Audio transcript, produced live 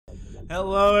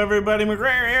Hello everybody,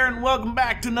 MacGhriogair here, and welcome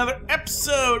back to another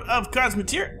episode of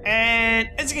Cosmoteer. And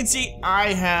as you can see,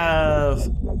 I have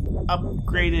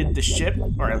upgraded the ship,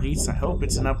 or at least I hope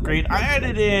it's an upgrade. I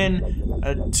added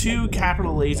in 2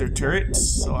 capital laser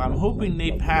turrets, so I'm hoping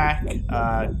they pack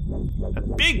a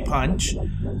big punch.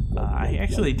 I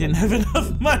actually didn't have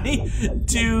enough money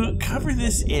to cover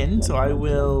this in, so I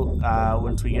will,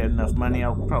 once we get enough money,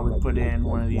 I'll probably put in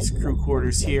one of these crew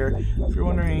quarters here. If you're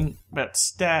wondering about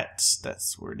stats,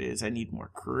 that's where it is. I need more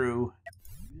crew.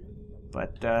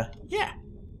 But, yeah.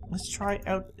 Let's try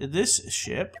out this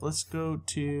ship. Let's go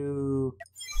to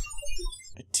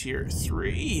a tier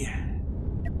 3.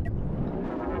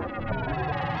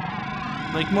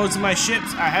 Like most of my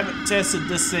ships, I haven't tested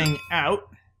this thing out.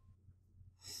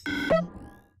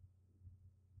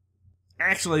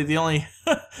 Actually, the only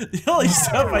the only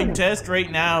stuff I test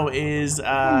right now is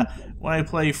when I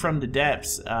play From the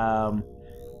Depths.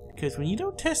 Because when you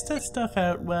don't test that stuff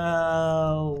out,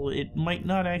 well, it might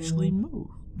not actually move.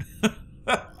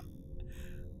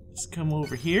 Let's come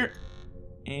over here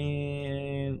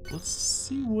and let's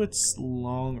see what's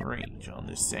long range on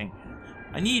this thing.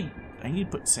 I need to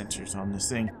put sensors on this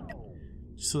thing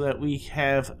so that we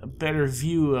have a better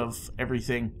view of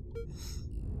everything.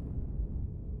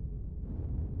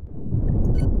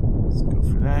 Let's go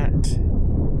for that.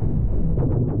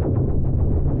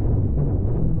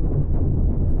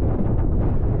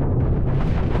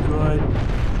 Good.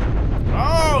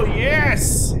 Oh,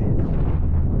 yes!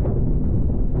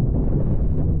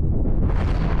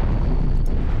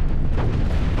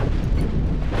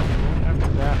 After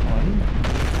that one.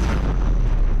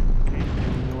 Okay,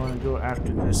 and we want to go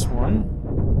after this one.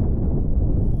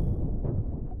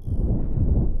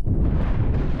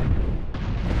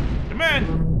 Come on!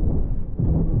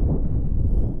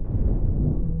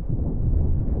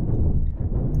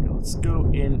 Now let's go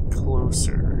in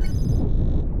closer.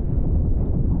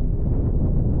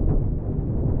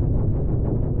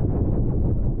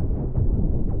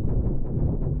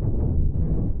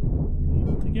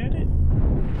 Get it?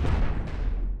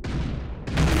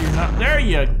 You're not. There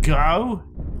you go.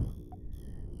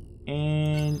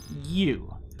 And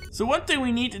you. So one thing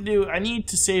we need to do, I need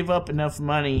to save up enough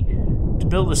money to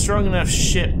build a strong enough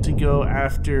ship to go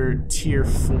after tier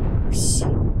 4s.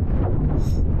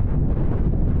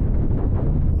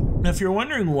 Now if you're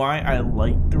wondering why I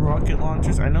like the rocket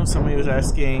launchers, I know somebody was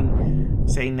asking,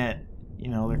 saying that, you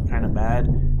know, they're kind of bad.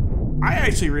 I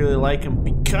actually really like them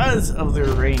because of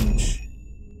their range.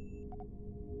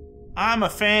 I'm a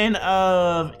fan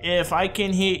of if I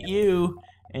can hit you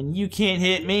and you can't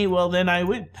hit me, well then I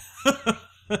win.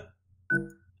 There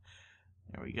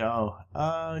we go.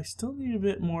 I still need a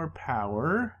bit more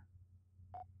power.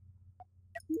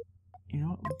 You know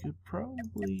what, we could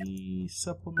probably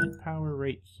supplement power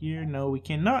right here. No, we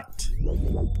cannot.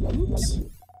 Oops.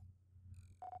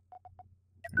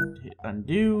 Hit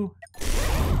undo.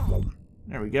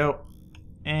 There we go.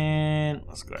 And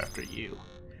let's go after you.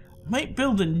 Might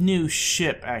build a new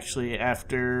ship actually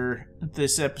after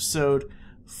this episode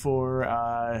for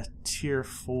tier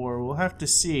 4. We'll have to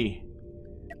see.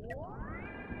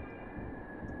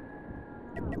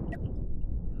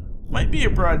 Might be a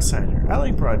broadsider. I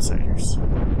like broadsiders.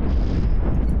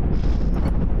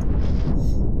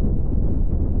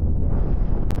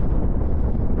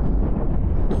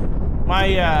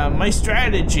 My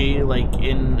strategy, like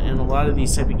in a lot of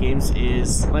these type of games,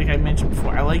 is like I mentioned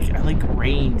before. I like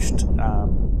ranged.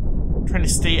 Trying to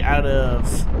stay out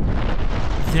of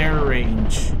their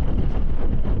range.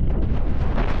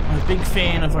 I'm a big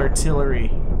fan of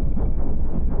artillery.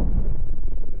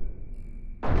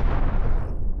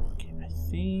 Okay, I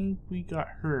think we got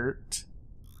hurt.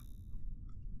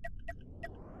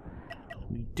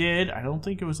 We did. I don't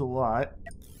think it was a lot.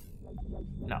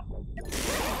 No.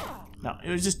 No,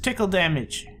 it was just tickle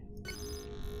damage.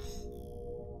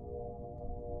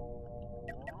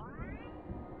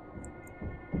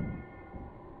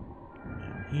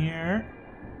 Down here.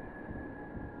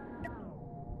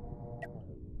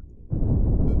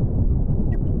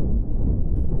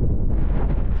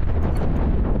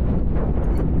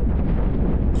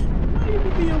 Maybe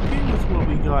we'll be okay with what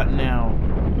we got now.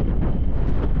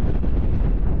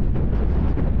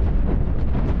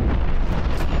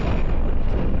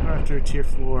 After tier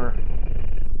 4.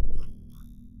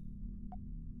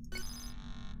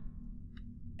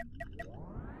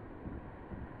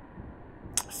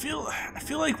 I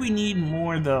feel like we need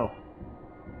more though.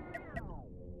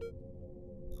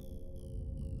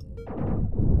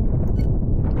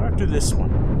 After this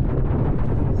one.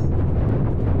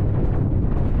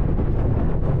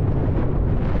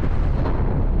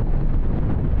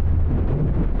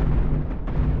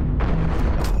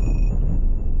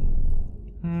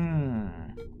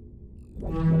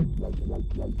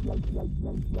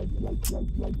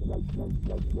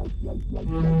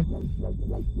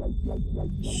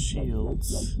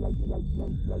 Shields.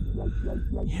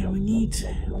 Yeah, we need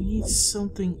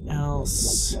something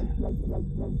else.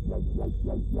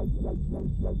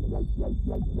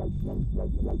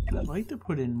 I'd like to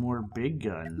put in more big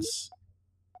guns.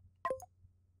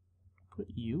 Put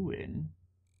you in.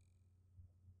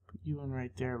 Put you in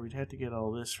right there. We'd have to get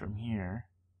all this from here.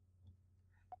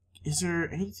 Is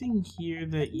there anything here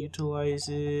that utilizes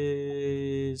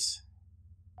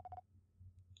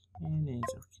cannons?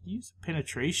 Oh, could use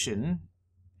penetration.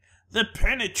 The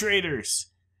penetrators!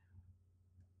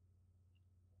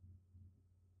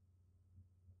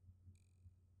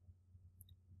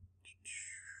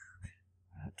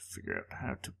 I have to figure out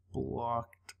how to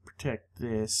block to protect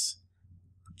this.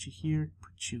 Put you here,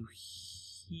 put you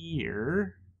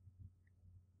here.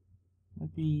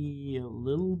 Might be a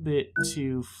little bit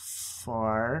too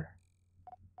far.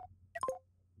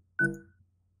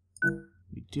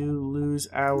 We do lose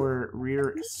our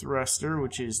rear thruster,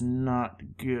 which is not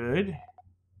good.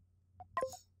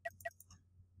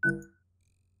 Okay,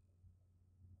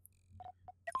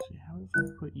 how if I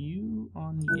put you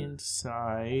on the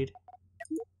inside?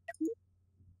 You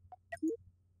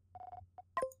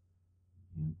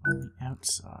on the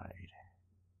outside.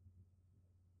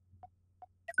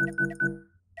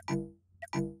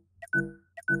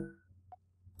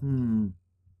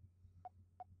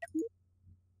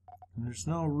 There's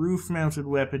no roof-mounted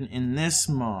weapon in this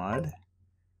mod. I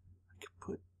could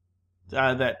put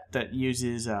that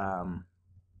uses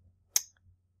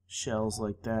shells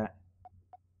like that.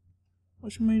 How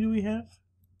much money do we have?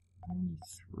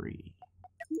 93.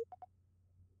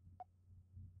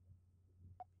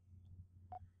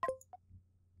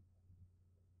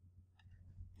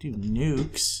 Do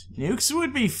nukes. Nukes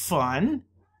would be fun.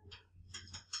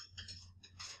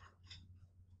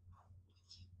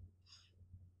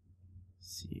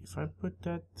 Let's see if I put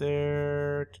that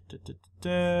there.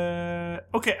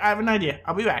 Okay, I have an idea.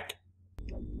 I'll be back.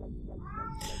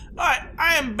 Alright,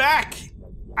 I am back.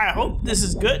 I hope this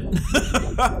is good.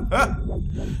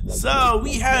 So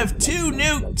we have 2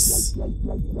 nukes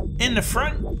in the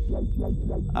front.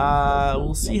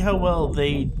 We'll see how well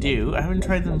they do. I haven't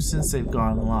tried them since they've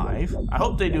gone live. I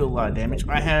hope they do a lot of damage.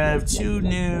 I have 2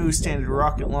 new standard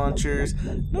rocket launchers.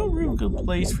 No real good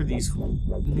place for these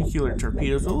nuclear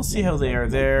torpedoes, but we'll see how they are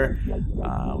there.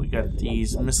 We got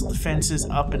these missile defenses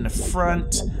up in the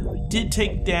front. I did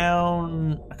take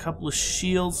down a couple of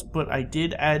shields, but I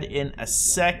did add in a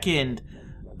second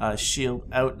shield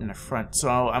out in the front. So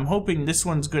I'm hoping this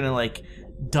one's gonna like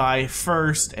die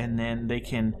first, and then they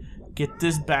can get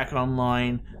this back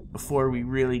online before we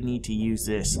really need to use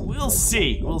this. We'll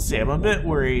see. We'll see. I'm a bit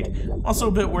worried. I'm also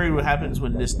a bit worried what happens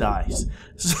when this dies.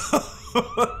 So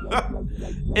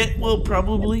it will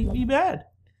probably be bad.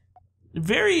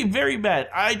 Very, very bad.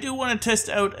 I do want to test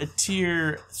out a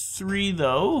tier 3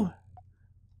 though.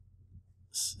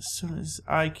 As soon as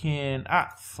I can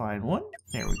find one.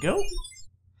 There we go.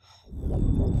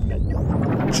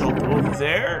 Jump over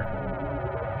there.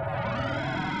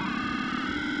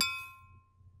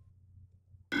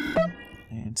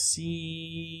 And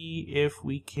see if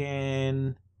we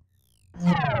can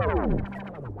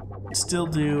still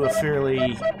do a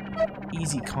fairly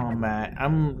easy combat.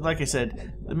 Like I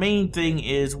said, the main thing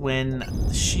is when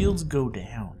the shields go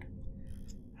down,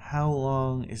 how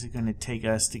long is it going to take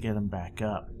us to get them back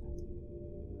up?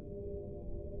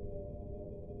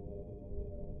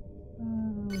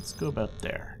 Let's go about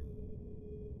there.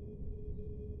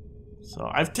 So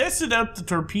I've tested out the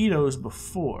torpedoes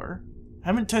before.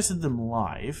 Haven't tested them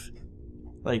live,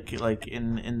 like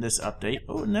in this update.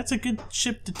 Oh, and that's a good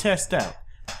ship to test out.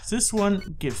 This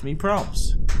one gives me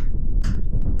problems.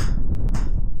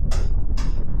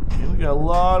 Okay, we got a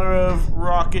lot of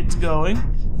rockets going.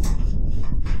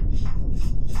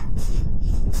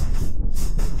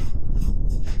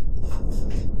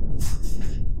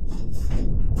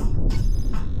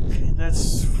 Okay,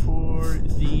 that's for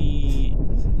the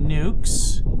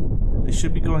nukes. They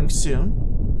should be going soon.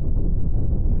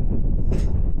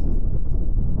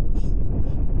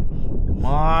 Come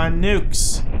on,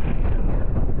 nukes.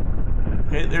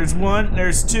 Okay, there's 1,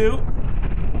 there's 2.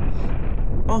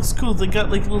 Oh, it's cool. They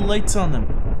got like little lights on them.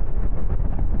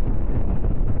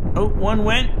 Oh, 1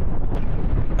 went.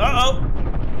 Uh-oh.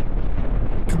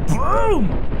 Kaboom!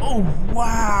 Oh,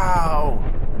 wow.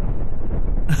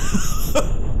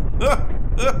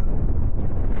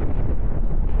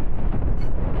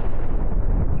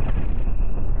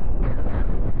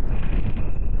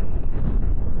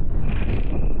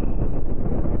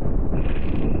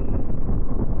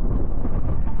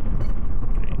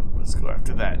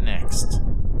 next.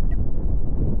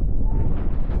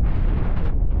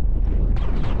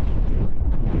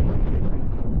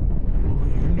 Oh,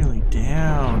 you're nearly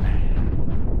down.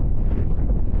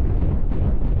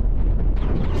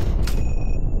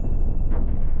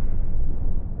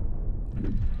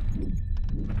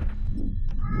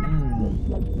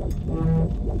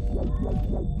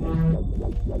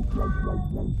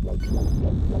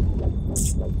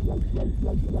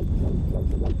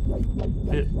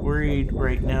 Bit worried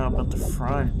right now about the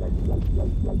front.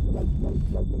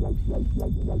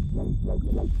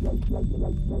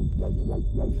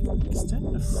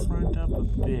 Extend the front up a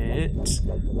bit.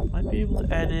 Might be able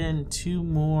to add in 2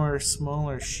 more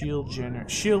smaller shield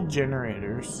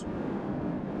generators.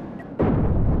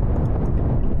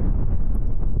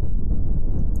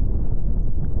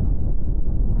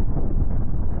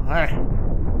 Alright.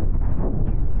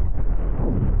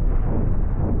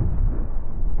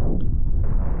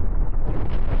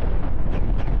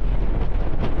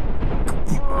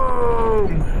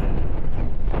 Boom!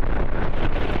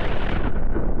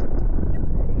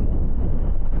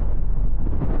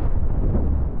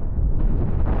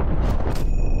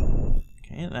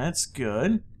 Okay, that's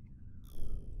good.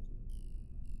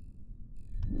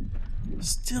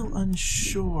 Still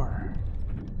unsure.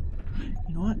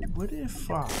 You know what? What if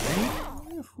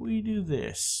we do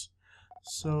this?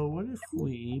 So what if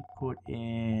we put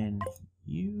in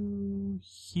you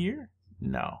here?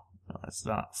 No, that's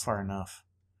not far enough.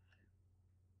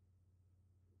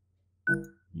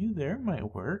 You there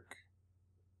might work.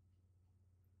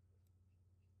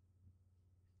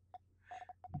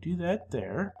 Do that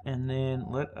there, and then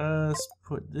let us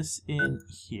put this in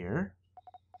here,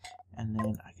 and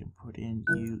then I can put in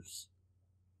you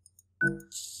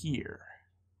here.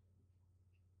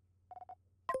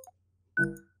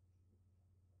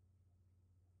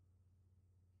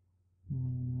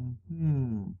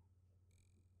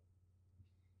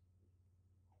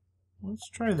 Let's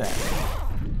try that.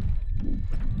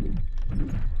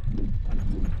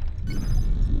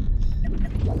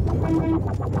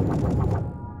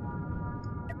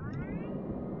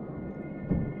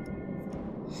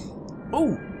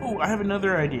 Oh, I have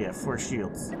another idea for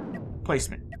shields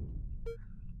placement.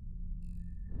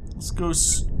 Let's go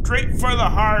straight for the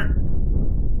heart.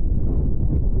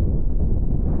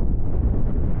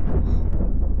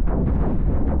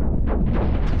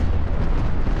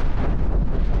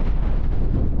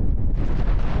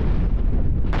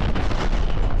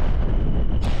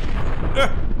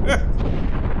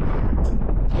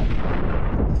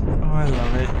 Oh, I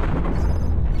love it.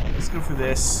 Let's go for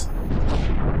this.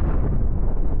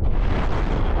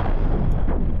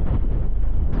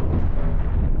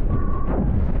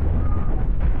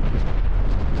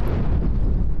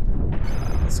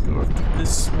 Let's go over to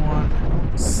this one. I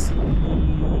don't see...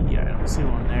 Yeah, I don't see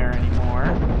one there anymore.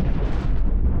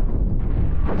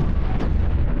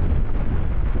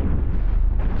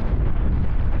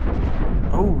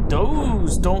 Oh,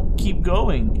 those don't keep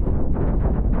going.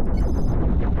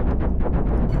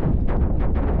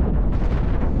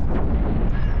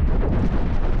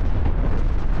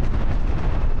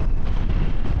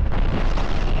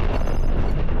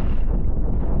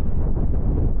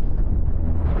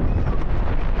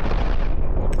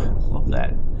 Love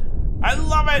that. I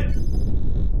love it!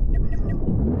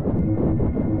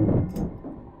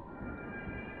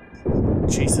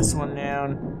 Chase this one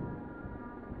down.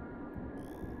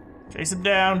 Chase him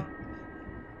down.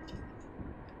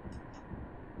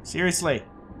 Seriously.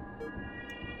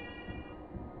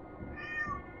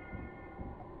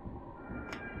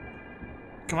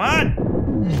 Come on.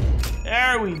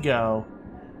 There we go.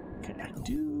 Okay, I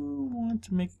do want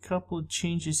to make a couple of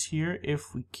changes here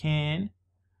if we can.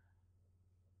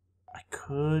 I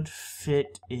could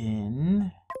fit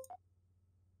in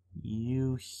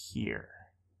you here.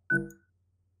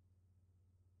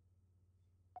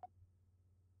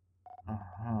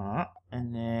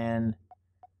 And then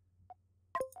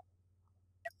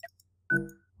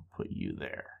put you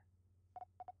there.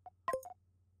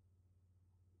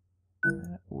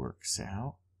 That works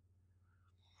out.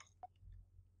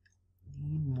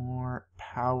 Need more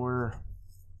power.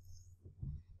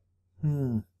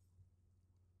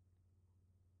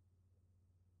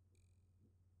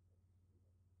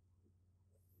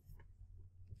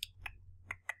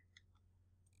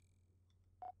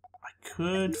 I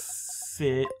could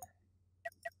fit,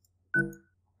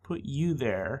 put you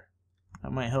there.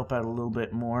 That might help out a little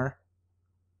bit more.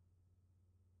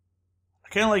 I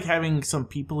kind of like having some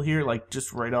people here, like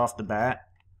just right off the bat.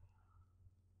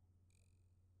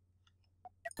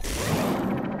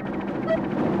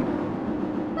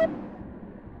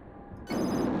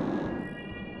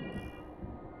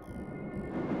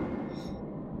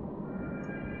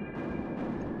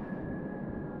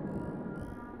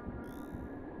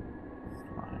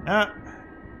 up.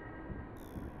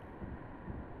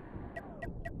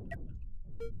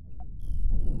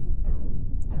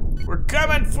 We're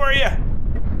coming for you!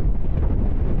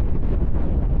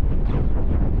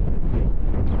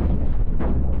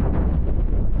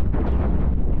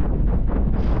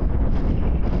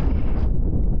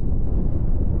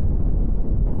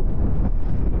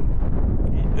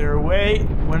 Okay, they're away.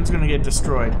 One's gonna get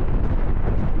destroyed.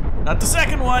 Not the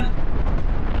second one!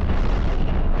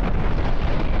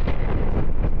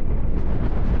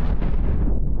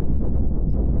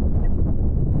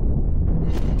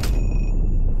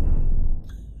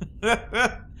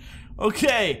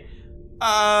 Okay,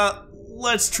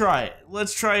 let's try it.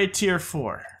 Let's try a tier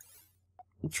 4.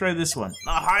 We'll try this one.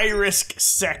 A high-risk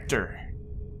sector.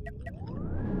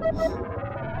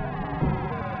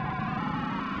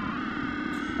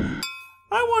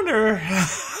 I wonder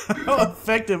how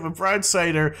effective a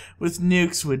broadsider with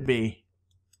nukes would be.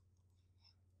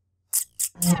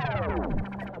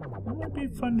 That might be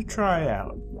fun to try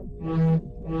out.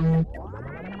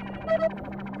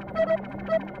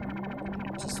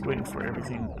 Just waiting for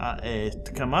everything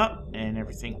to come up, and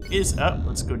everything is up.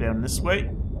 Let's go down this way.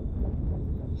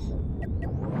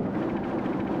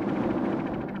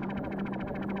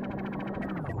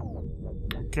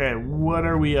 Okay, what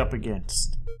are we up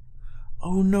against?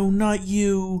 Oh no, not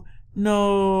you!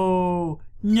 No!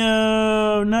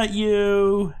 No, not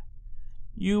you!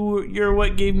 You're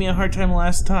what gave me a hard time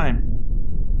last time.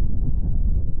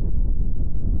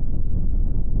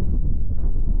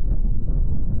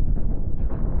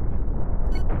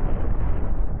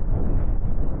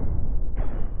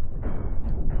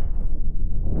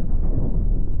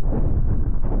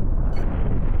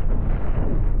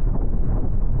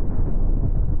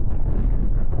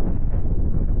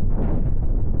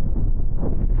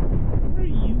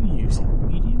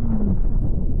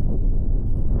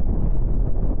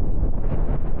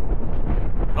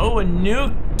 Oh, a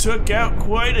nuke took out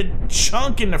quite a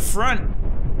chunk in the front.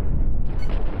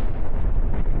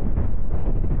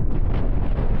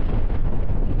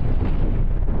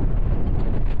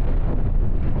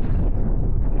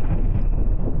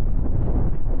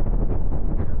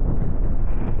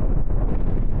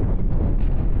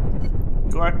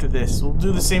 Go after this. We'll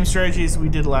do the same strategy as we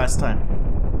did last time.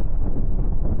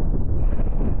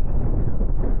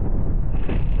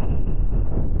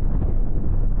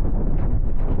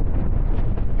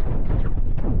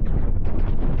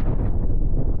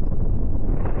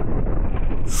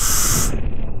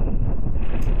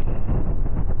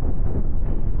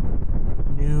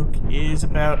 Is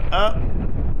about up.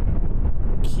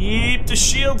 Keep the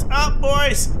shields up,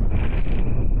 boys.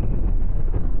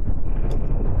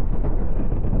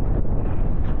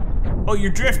 Oh,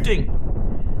 you're drifting.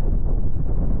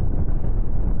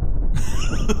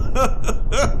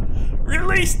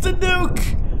 Release the nuke.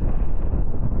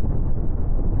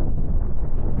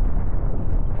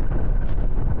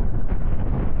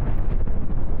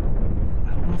 I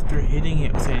don't know if they're hitting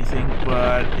it with anything,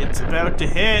 but it's about to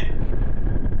hit.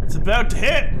 It's about to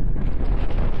hit!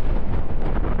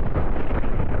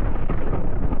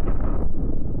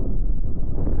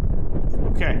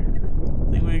 Okay.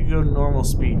 I think we can go normal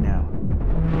speed now.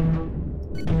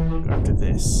 Go after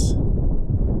this.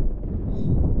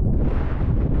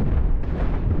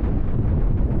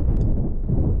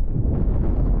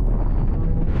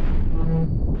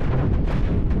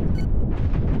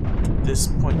 This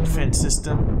point defense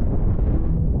system.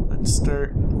 Let's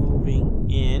start moving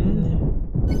in.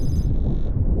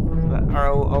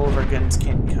 All of our guns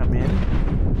can come in.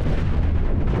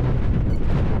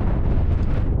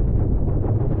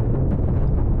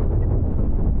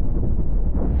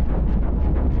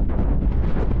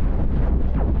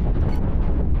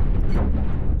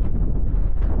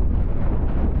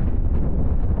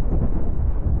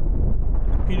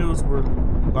 Torpedoes were, the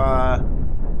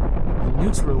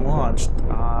nukes were launched.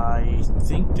 I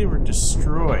think they were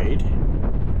destroyed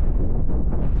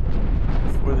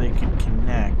before they could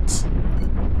connect.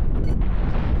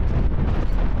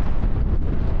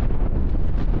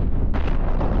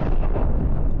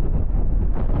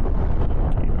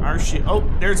 Oh,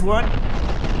 there's one.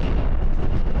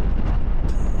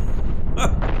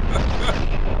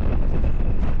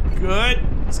 Good.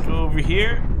 Let's go over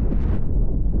here.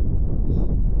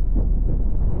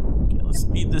 Okay, let's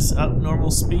speed this up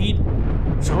normal speed,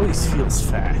 which always feels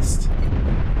fast.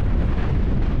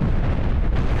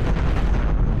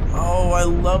 Oh, I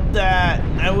love that.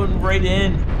 I went right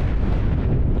in.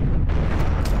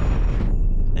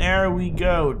 There we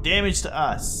go. Damage to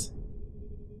us.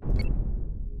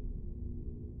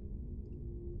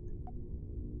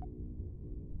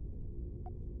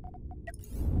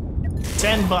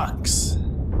 $10.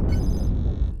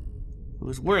 It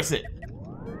was worth it.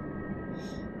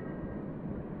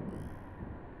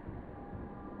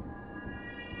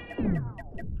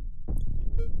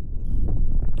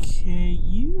 Okay,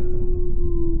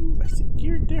 I think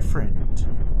you're different.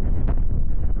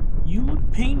 You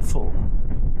look painful.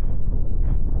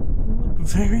 You look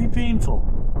very painful.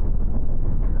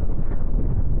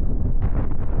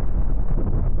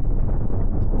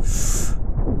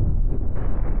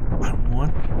 I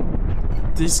want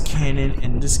this cannon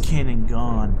and this cannon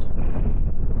gone.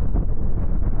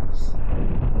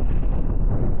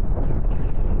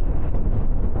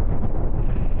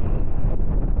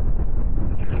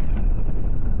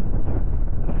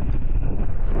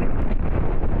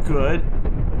 Good.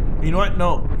 You know what?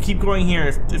 No, keep going here.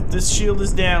 If this shield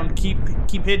is down, keep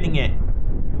hitting it.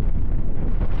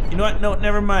 You know what? No,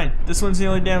 never mind. This one's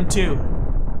nearly down too.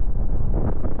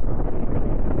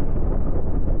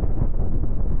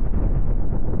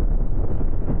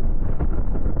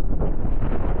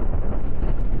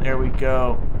 There we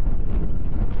go.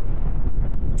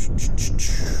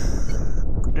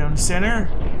 Go down the center.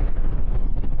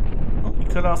 Oh, you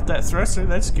cut off that thruster.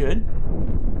 That's good.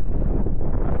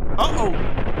 Uh-oh!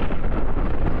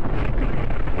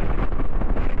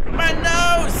 My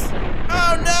nose!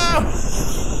 Oh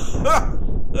no!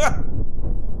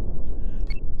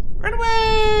 Run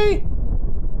away!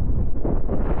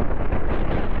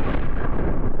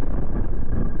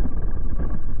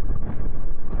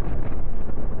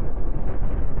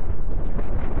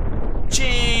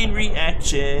 Chain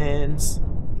reactions.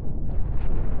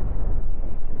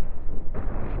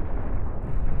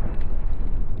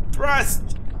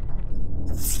 Thrust!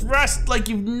 Thrust like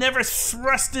you've never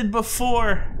thrusted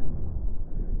before.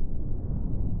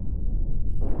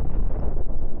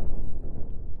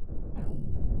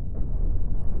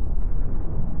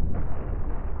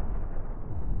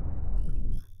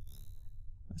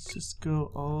 Let's just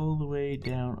go all the way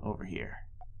down over here.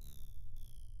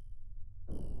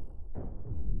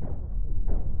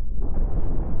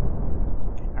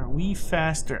 Okay, are we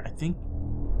faster? I think.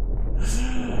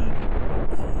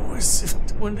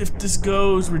 If this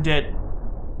goes, we're dead.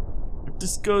 If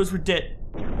this goes, we're dead.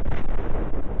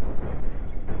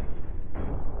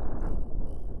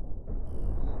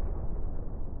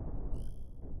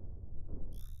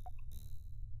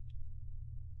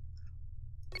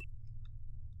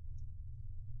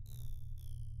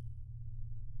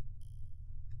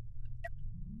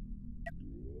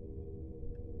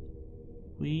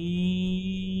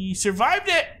 We survived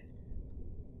it!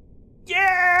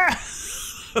 Yeah!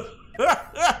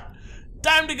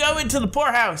 Time to go into the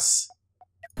poorhouse.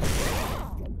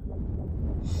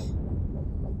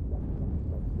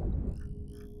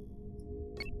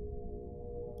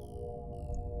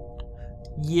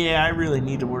 Yeah, I really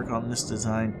need to work on this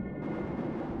design.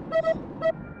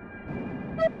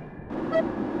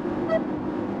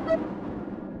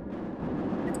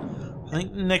 I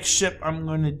think the next ship I'm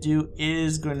going to do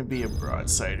is going to be a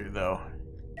broadsider, though.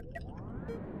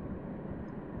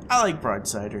 I like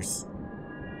broadsiders.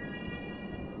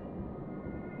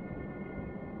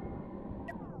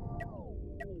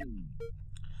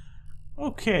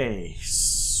 Okay,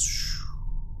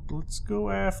 let's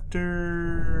go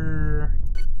after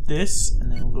this,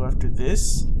 and then we'll go after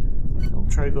this, and we'll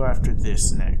try to go after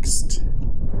this next.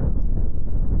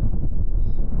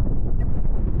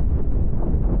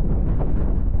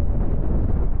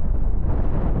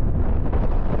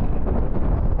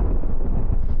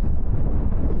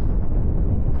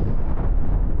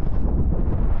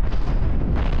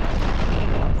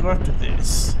 Go after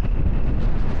this.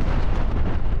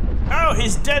 Oh,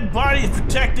 his dead body is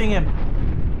protecting him.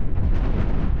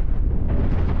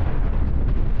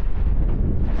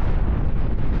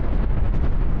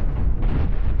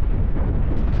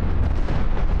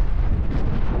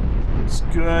 It's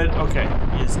good. Okay,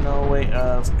 he has no way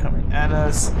of coming at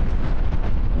us.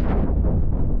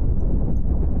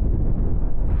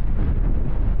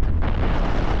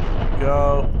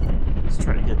 Go. Let's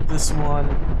try to get this one.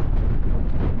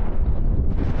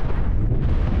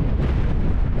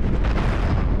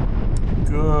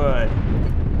 Good.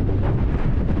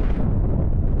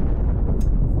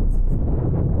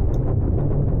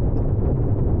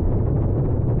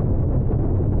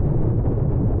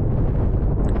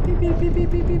 Beep, beep, beep,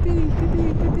 beep, beep, beep, beep,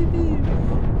 beep, beep, beep, beep.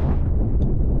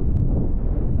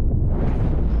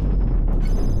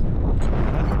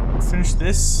 Finish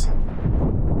this.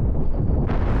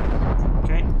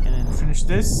 Okay, and then finish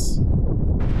this.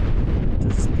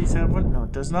 Does this piece have one? No,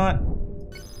 it does not.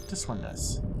 This one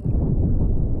does.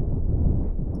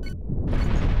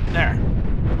 There.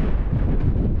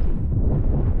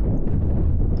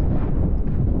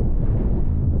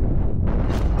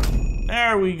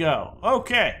 There we go.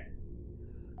 Okay.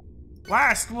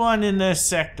 Last one in this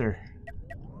sector.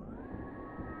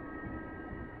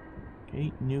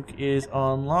 Okay, nuke is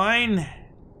online.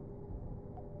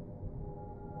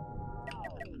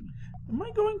 Am I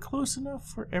going close enough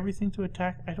for everything to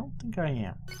attack? I don't think I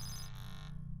am.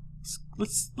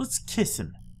 Let's kiss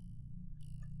him.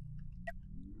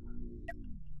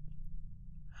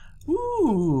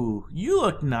 Ooh, you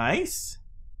look nice.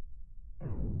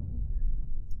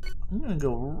 I'm gonna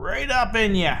go right up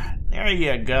in ya. There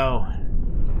you go.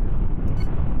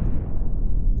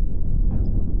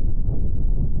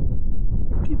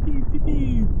 Pew, pew, pew,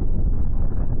 pew.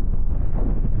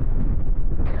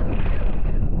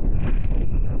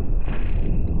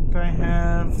 Do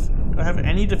I have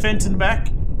any defense in the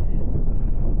back?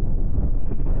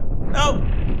 No!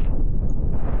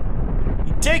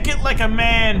 You take it like a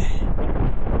man.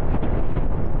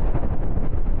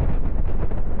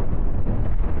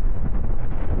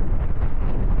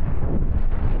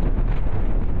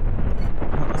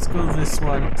 Let's go this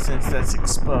one since that's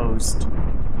exposed.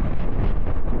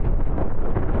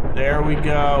 There we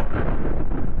go.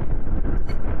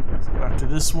 Let's go after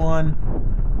this one.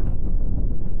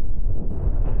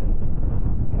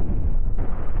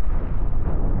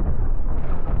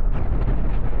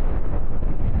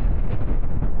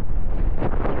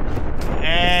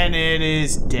 And it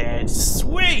is dead.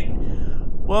 Sweet!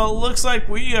 Well, it looks like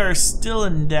we are still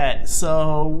in debt.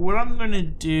 So what I'm going to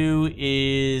do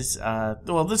is,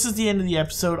 well, this is the end of the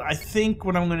episode. I think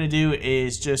what I'm going to do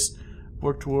is just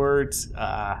work towards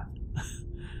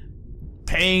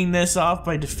paying this off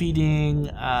by defeating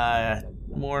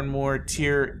more and more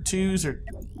tier 2s, or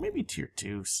maybe tier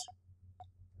 2s.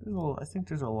 I think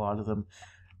there's a lot of them.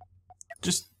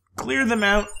 Just clear them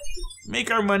out,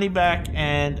 make our money back,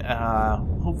 and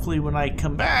hopefully when I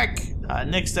come back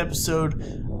next episode,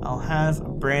 I'll have a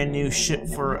brand new ship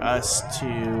for us to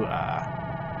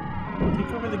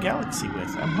take over the galaxy with.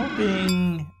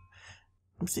 I'm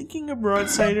thinking a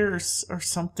broadsider or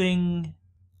something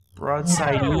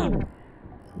broadside-y.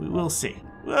 We will see.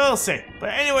 We'll see. But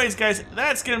anyways, guys,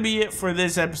 that's going to be it for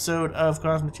this episode of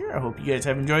Cosmoteer. I hope you guys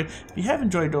have enjoyed. If you have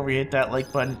enjoyed, don't forget to hit that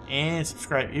like button and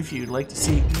subscribe if you'd like to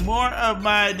see more of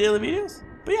my daily videos.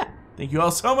 But yeah, thank you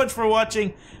all so much for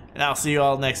watching, and I'll see you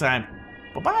all next time.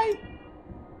 Bye-bye.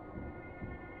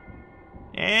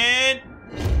 And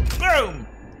boom!